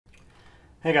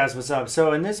Hey guys, what's up?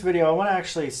 So in this video, I want to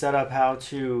actually set up how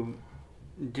to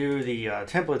do the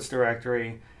templates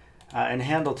directory and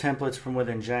handle templates from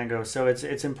within Django. So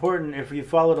it's important, if you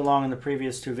followed along in the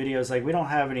previous two videos, like we don't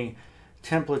have any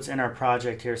templates in our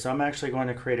project here. So I'm actually going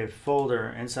to create a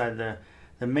folder inside the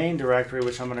main directory,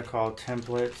 which I'm going to call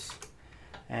templates.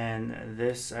 And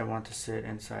this I want to sit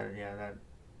inside,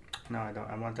 no, I don't.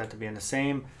 I want that to be in the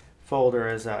same folder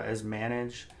as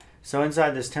manage. So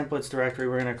inside this templates directory,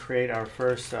 we're going to create our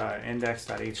first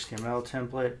index.html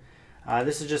template.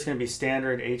 This is just going to be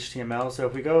standard HTML. So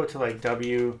if we go to like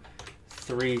W3C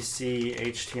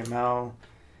HTML,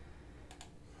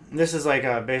 this is like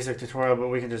a basic tutorial, but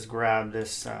we can just grab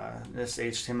this this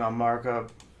HTML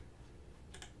markup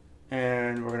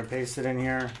and we're going to paste it in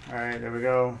here. All right, there we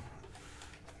go.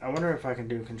 I wonder if I can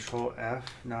do Control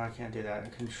F. No, I can't do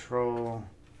that. Control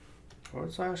 /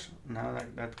 no,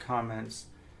 that comments.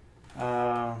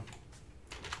 How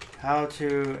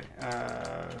to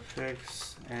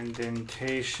fix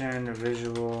indentation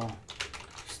Visual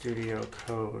Studio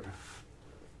Code,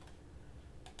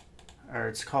 or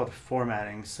it's called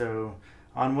formatting. So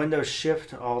on Windows,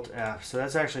 Shift Alt F. So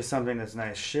that's actually something that's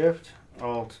nice. Shift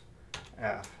Alt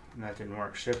F, and that didn't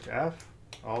work. Shift F,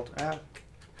 Alt F,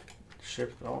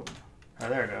 Shift Alt. Oh,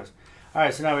 there it goes. All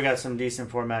right, so now we got some decent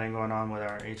formatting going on with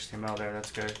our HTML there.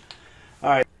 That's good. All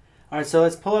right. All right, so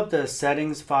let's pull up the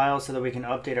settings file so that we can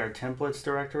update our templates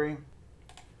directory.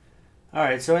 All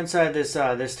right, so inside this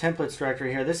this templates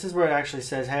directory here, this is where it actually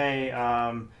says, hey,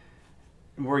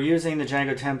 we're using the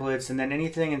Django templates, and then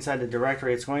anything inside the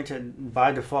directory, it's going to,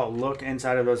 by default, look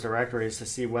inside of those directories to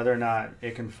see whether or not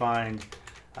it can find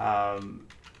the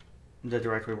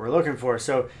directory we're looking for.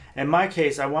 So in my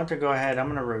case, I want to go ahead, I'm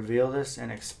going to reveal this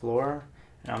in Explorer,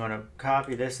 and I'm going to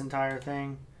copy this entire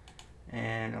thing,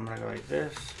 and I'm going to go like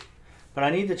this. But I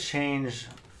need to change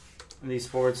these these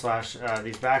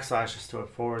backslashes to a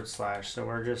 /. So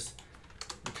we're just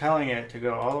telling it to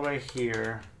go all the way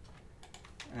here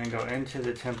and go into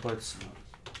the templates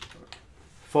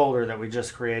folder that we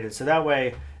just created. So that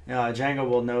way Django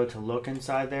will know to look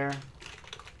inside there.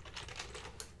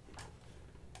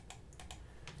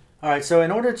 All right, so in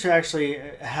order to actually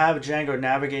have Django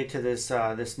navigate to this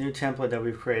this new template that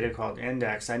we've created called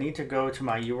index, I need to go to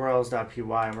my urls.py,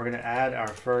 and we're going to add our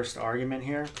first argument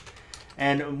here.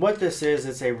 And what this is,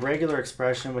 it's a regular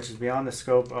expression, which is beyond the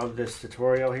scope of this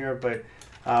tutorial here, but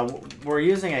we're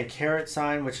using a caret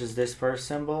sign, which is this first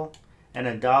symbol, and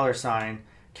a $.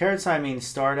 Caret sign means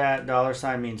start at,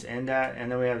 $sign means end at,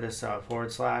 and then we have this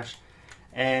 /.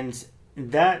 And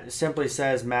that simply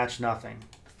says match nothing.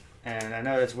 And I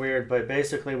know that's weird, but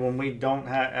basically when we don't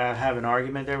have an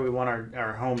argument there, we want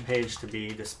our home page to be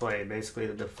displayed, basically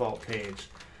the default page.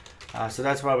 So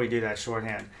that's why we do that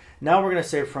shorthand. Now we're going to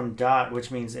say from dot,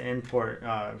 which means import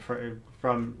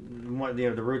from the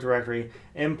root directory,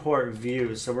 import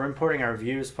views. So we're importing our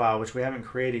views file, which we haven't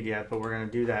created yet, but we're going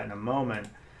to do that in a moment.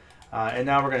 And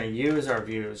now we're going to use our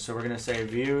views. So we're going to say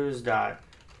views.index.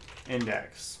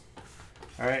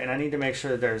 All right, and I need to make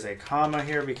sure that there's a comma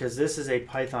here because this is a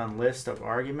Python list of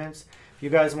arguments. If you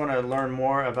guys want to learn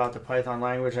more about the Python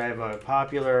language, I have a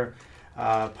popular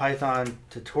Python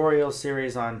tutorial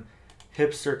series on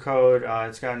hipster code.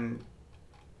 It's gotten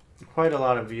quite a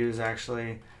lot of views,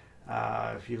 actually.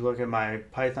 If you look at my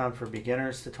Python for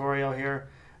Beginners tutorial here,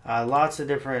 lots of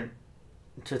different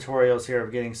tutorials here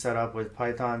of getting set up with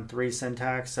Python 3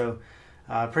 syntax. So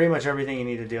pretty much everything you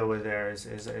need to deal with there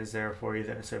is there for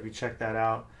you. So if you check that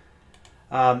out.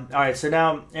 All right, so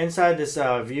now inside this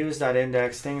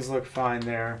views.index, things look fine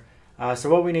there. So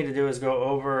what we need to do is go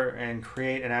over and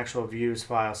create an actual views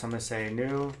file. So I'm going to say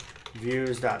new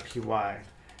views.py.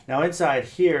 Now inside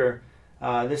here,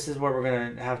 this is where we're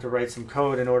going to have to write some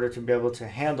code in order to be able to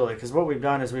handle it. Because what we've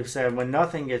done is we've said when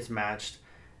nothing gets matched,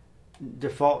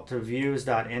 default to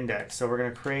views.index. So we're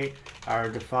going to create our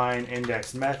define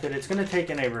index method. It's going to take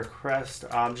in a request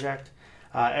object.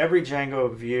 Every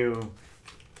Django view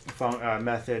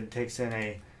method takes in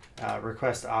a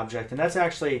request object, and that's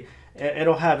actually,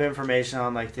 it'll have information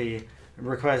on like the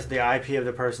IP of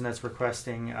the person that's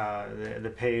requesting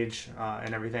the page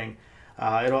and everything.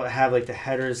 It'll have like the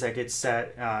headers that get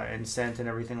set and sent and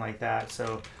everything like that.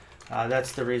 So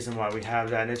that's the reason why we have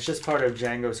that. And it's just part of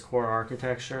Django's core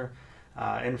architecture.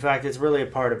 In fact, it's really a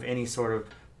part of any sort of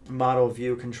model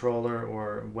view controller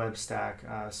or web stack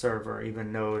server,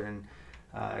 even Node and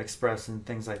Express and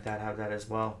things like that have that as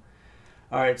well.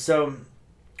 All right, so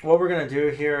what we're going to do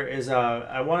here is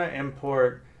I want to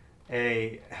import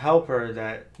a helper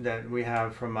that we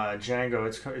have from Django.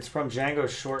 It's from Django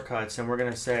shortcuts, and we're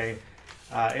going to say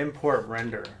import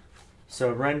render.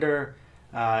 So render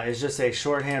is just a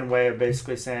shorthand way of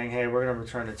basically saying, hey, we're going to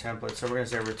return a template. So we're going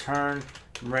to say return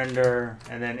render,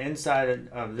 and then inside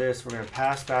of this, we're going to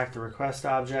pass back the request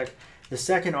object. The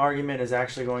second argument is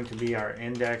actually going to be our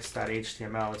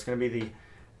index.html. It's going to be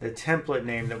the template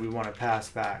name that we want to pass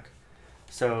back.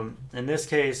 So in this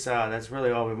case, that's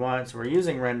really all we want. So we're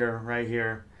using render right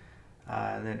here,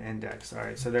 and then index. All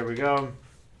right, so there we go.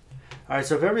 All right,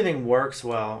 so if everything works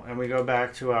well, and we go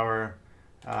back to our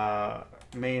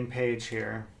main page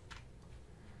here,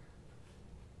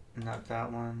 not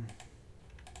that one.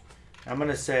 I'm going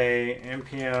to say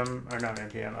npm, or not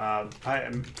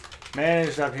npm,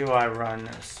 manage.py run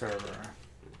server.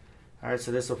 All right,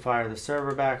 so this will fire the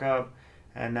server back up.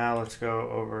 And now let's go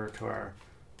over to our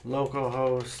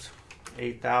localhost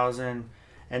 8000.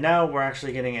 And now we're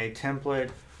actually getting a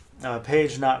template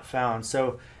page not found.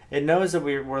 So it knows that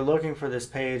we're looking for this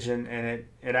page, and it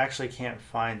actually can't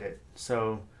find it.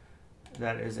 So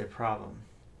that is a problem.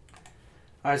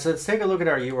 All right, so let's take a look at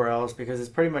our URLs, because it's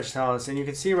pretty much telling us. And you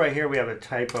can see right here we have a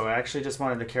typo. I actually just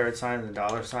wanted the caret sign and the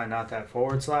dollar sign, not that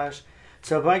forward slash.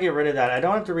 So if I get rid of that, I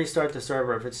don't have to restart the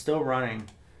server. If it's still running,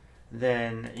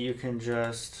 then you can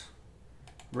just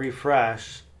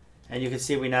refresh, and you can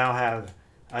see we now have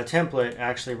a template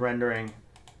actually rendering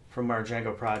from our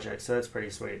Django project. So that's pretty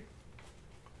sweet.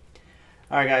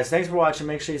 All right, guys, thanks for watching.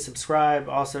 Make sure you subscribe.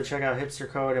 Also, check out Hipster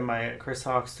Code and my Chris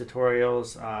Hawkes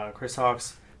tutorials, Chris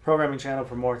Hawkes programming channel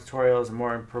for more tutorials and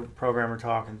more programmer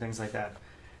talk and things like that.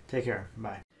 Take care.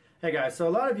 Bye. Hey, guys. So a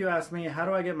lot of you ask me, how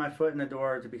do I get my foot in the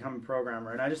door to become a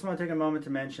programmer? And I just want to take a moment to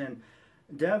mention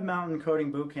Dev Mountain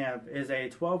Coding Bootcamp is a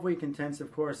 12-week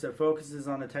intensive course that focuses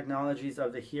on the technologies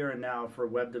of the here and now for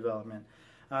web development.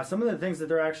 Some of the things that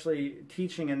they're actually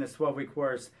teaching in this 12-week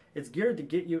course, it's geared to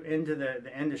get you into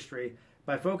the industry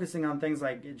by focusing on things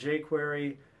like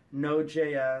jQuery,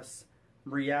 Node.js,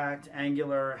 React,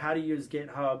 Angular, how to use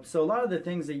GitHub. So a lot of the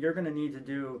things that you're going to need to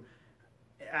do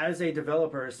as a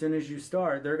developer, as soon as you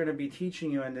start, they're going to be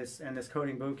teaching you in this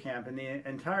coding bootcamp. And the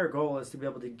entire goal is to be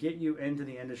able to get you into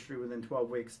the industry within 12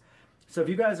 weeks. So if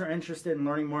you guys are interested in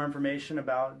learning more information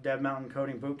about Dev Mountain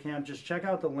Coding Bootcamp, just check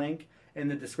out the link in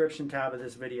the description tab of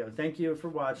this video. Thank you for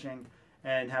watching,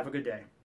 and have a good day.